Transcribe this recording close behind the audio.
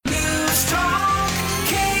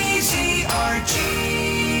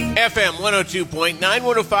FM 102.9,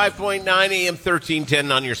 105.9, AM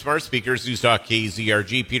 1310 on your smart speakers. News Talk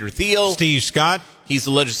KZRG. Peter Thiel. Steve Scott. He's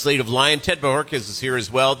the legislative lion. Ted Bohorquez is here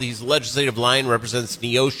as well. He's the legislative lion, represents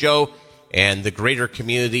Neosho and the greater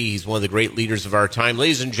community. He's one of the great leaders of our time.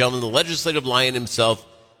 Ladies and gentlemen, the legislative lion himself,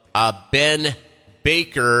 Ben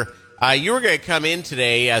Baker. You were going to come in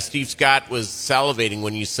today. Steve Scott was salivating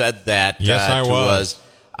when you said that. Yes, I was.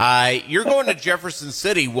 You're going to Jefferson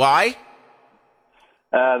City. Why?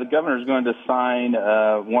 The governor is going to sign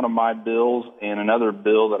one of my bills and another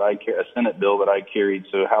bill that a Senate bill that I carried.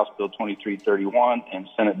 So House Bill 2331 and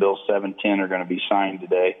Senate Bill 710 are going to be signed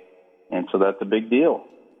today, and so that's a big deal.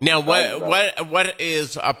 Now, what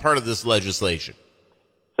is a part of this legislation?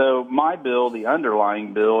 So my bill, the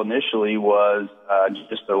underlying bill initially was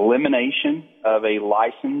just elimination of a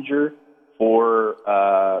licensure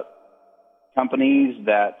for companies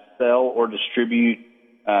that sell or distribute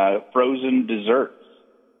frozen desserts,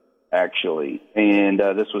 actually. And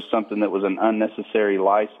this was something that was an unnecessary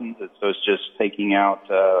license. So it's just taking out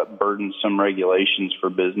burdensome regulations for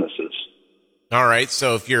businesses. All right.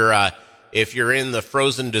 So if you're in the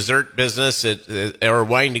frozen dessert business or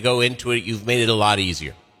wanting to go into it, you've made it a lot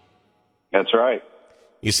easier. That's right.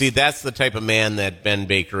 You see, that's the type of man that Ben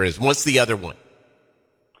Baker is. What's the other one?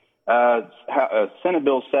 Senate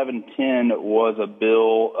Bill 710 was a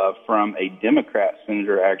bill from a Democrat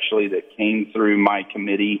senator, actually, that came through my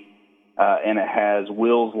committee, and it has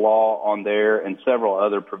Will's Law on there and several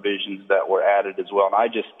other provisions that were added as well. And I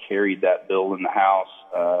just carried that bill in the House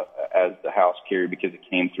as the House carried because it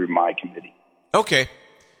came through my committee. Okay.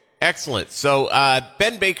 Excellent. So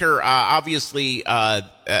Ben Baker, obviously,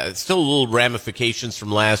 still a little ramifications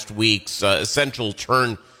from last week's essential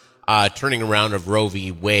turning around of Roe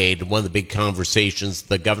v. Wade. One of the big conversations,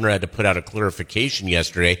 the governor had to put out a clarification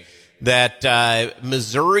yesterday that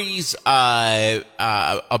Missouri's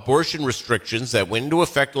abortion restrictions that went into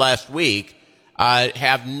effect last week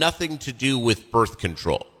have nothing to do with birth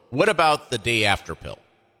control. What about the day after pill?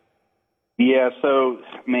 Yeah, so,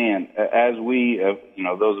 man, as we,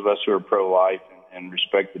 those of us who are pro-life and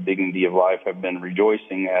respect the dignity of life have been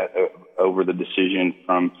rejoicing over the decision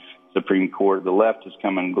from Supreme Court, the left has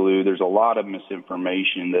come unglued. There's a lot of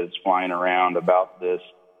misinformation that's flying around about this.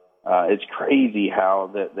 It's crazy how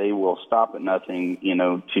that they will stop at nothing,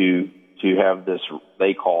 to have this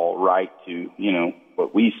they call right to,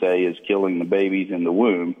 what we say is killing the babies in the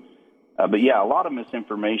womb. But yeah, a lot of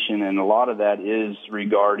misinformation, and a lot of that is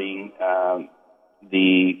regarding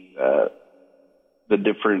the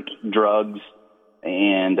different drugs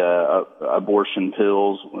and abortion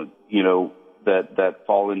pills, that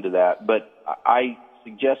fall into that. But I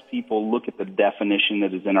suggest people look at the definition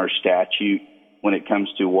that is in our statute when it comes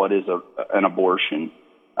to what is an abortion.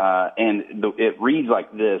 It reads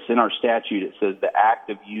like this. In our statute, it says the act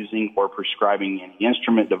of using or prescribing any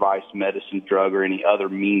instrument, device, medicine, drug, or any other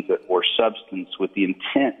means or substance with the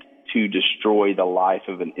intent to destroy the life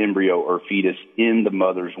of an embryo or fetus in the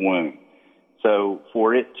mother's womb. So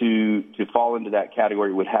for it to fall into that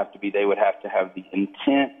category, they would have to have the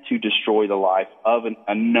intent to destroy the life of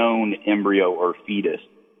a known embryo or fetus.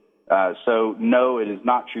 So no, it is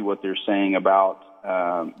not true what they're saying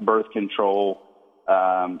about birth control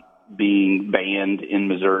being banned in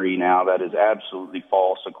Missouri now. That is absolutely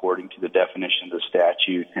false according to the definition of the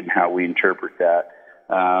statute and how we interpret that.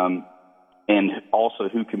 And also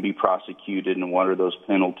who can be prosecuted and what are those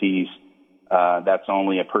penalties. That's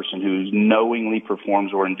only a person who knowingly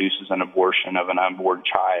performs or induces an abortion of an unborn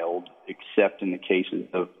child, except in the cases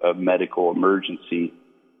of medical emergency.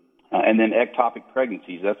 And then ectopic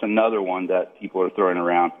pregnancies, that's another one that people are throwing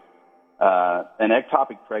around. An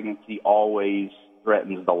ectopic pregnancy always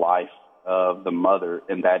threatens the life of the mother,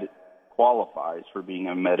 and that qualifies for being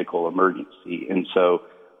a medical emergency. And so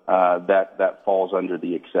that falls under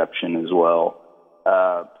the exception as well.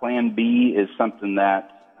 Plan B is something that,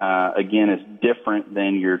 again, is different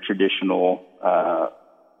than your traditional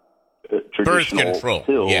birth control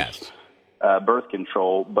pills. Yes. Birth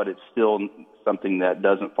control, but it's still something that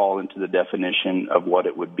doesn't fall into the definition of what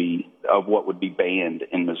would be banned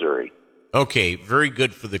in Missouri. Okay, very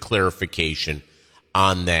good for the clarification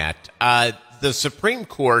on that. The Supreme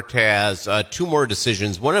Court has two more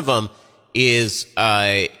decisions. One of them is,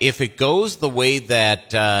 if it goes the way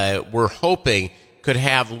that we're hoping, could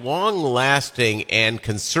have long-lasting and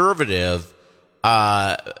conservative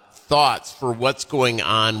thoughts for what's going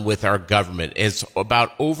on with our government. It's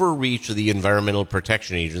about overreach of the Environmental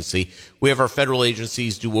Protection Agency. We have our federal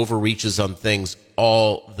agencies do overreaches on things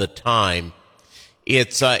all the time.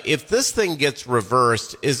 It's if this thing gets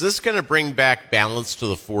reversed, is this going to bring back balance to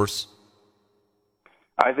the force?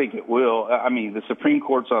 I think it will. I mean, the Supreme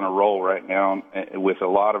Court's on a roll right now with a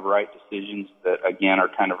lot of right decisions that, again, are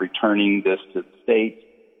kind of returning this to the states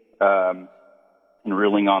and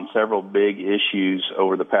ruling on several big issues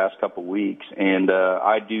over the past couple weeks. And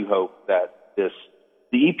I do hope that the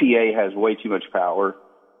EPA has way too much power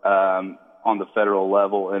on the federal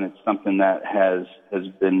level, and it's something that has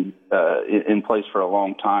been in place for a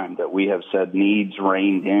long time that we have said needs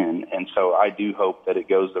reined in. And so I do hope that it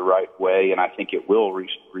goes the right way, and I think it will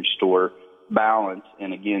restore balance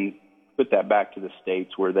and, again, put that back to the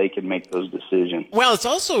states where they can make those decisions. Well, it's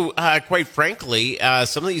also, quite frankly,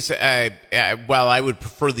 some of these, while I would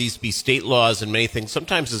prefer these be state laws and many things,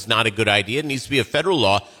 sometimes it's not a good idea. It needs to be a federal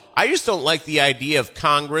law. I just don't like the idea of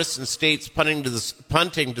Congress and states punting to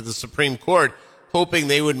the Supreme Court, hoping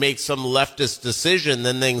they would make some leftist decision,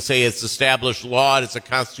 then they can say it's established law and it's a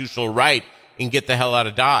constitutional right and get the hell out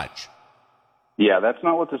of Dodge. Yeah, that's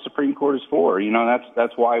not what the Supreme Court is for.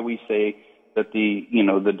 That's why we say that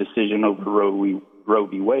the decision over Roe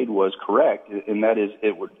v. Wade was correct, and that is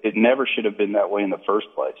it never should have been that way in the first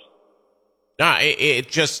place. No,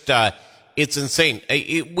 it's insane.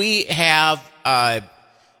 We have.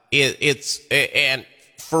 And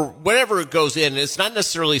for whatever it goes in, it's not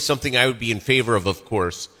necessarily something I would be in favor of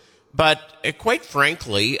course. But quite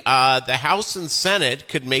frankly, the House and Senate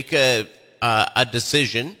could make a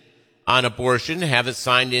decision on abortion, have it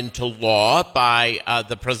signed into law by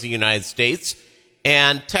the President of the United States.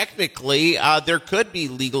 And technically, there could be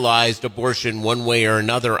legalized abortion one way or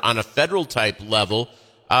another on a federal type level,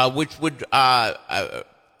 which would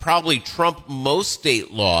probably trump most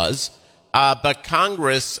state laws. But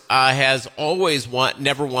Congress has always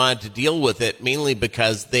never wanted to deal with it, mainly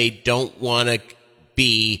because they don't want to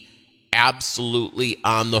be absolutely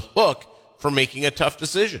on the hook for making a tough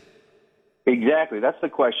decision. Exactly. That's the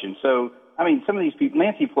question. So, I mean, some of these people,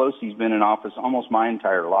 Nancy Pelosi's been in office almost my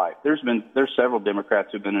entire life. There's several Democrats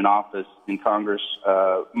who've been in office in Congress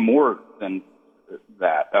more than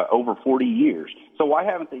that, over 40 years. So why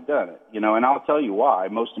haven't they done it? And I'll tell you why.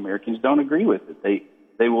 Most Americans don't agree with it.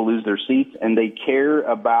 They will lose their seats, and they care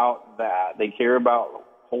about that. They care about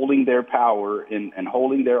holding their power and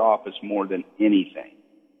holding their office more than anything.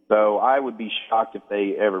 So I would be shocked if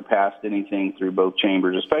they ever passed anything through both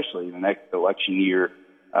chambers, especially in the next election year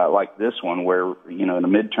like this one, where, in a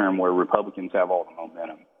midterm where Republicans have all the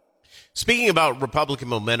momentum. Speaking about Republican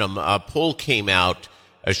momentum, a poll came out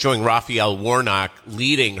showing Raphael Warnock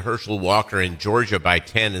leading Herschel Walker in Georgia by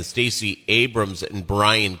 10 and Stacey Abrams and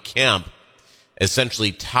Brian Kemp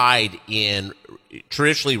essentially tied in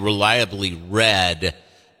traditionally reliably red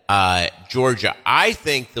Georgia. I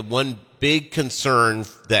think the one big concern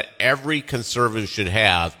that every conservative should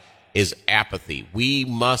have is apathy. We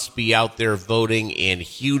must be out there voting in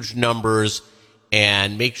huge numbers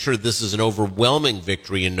and make sure this is an overwhelming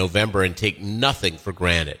victory in November and take nothing for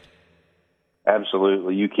granted.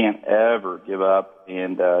 Absolutely. You can't ever give up.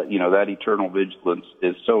 And, that eternal vigilance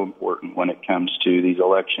is so important when it comes to these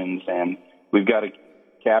elections. And we've got to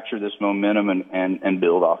capture this momentum and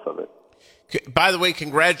build off of it. By the way,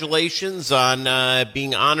 congratulations on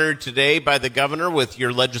being honored today by the governor with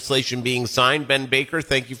your legislation being signed. Ben Baker,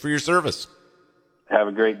 thank you for your service. Have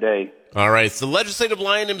a great day. All right. It's the legislative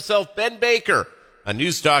lion himself, Ben Baker, on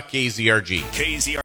Newstalk KZRG.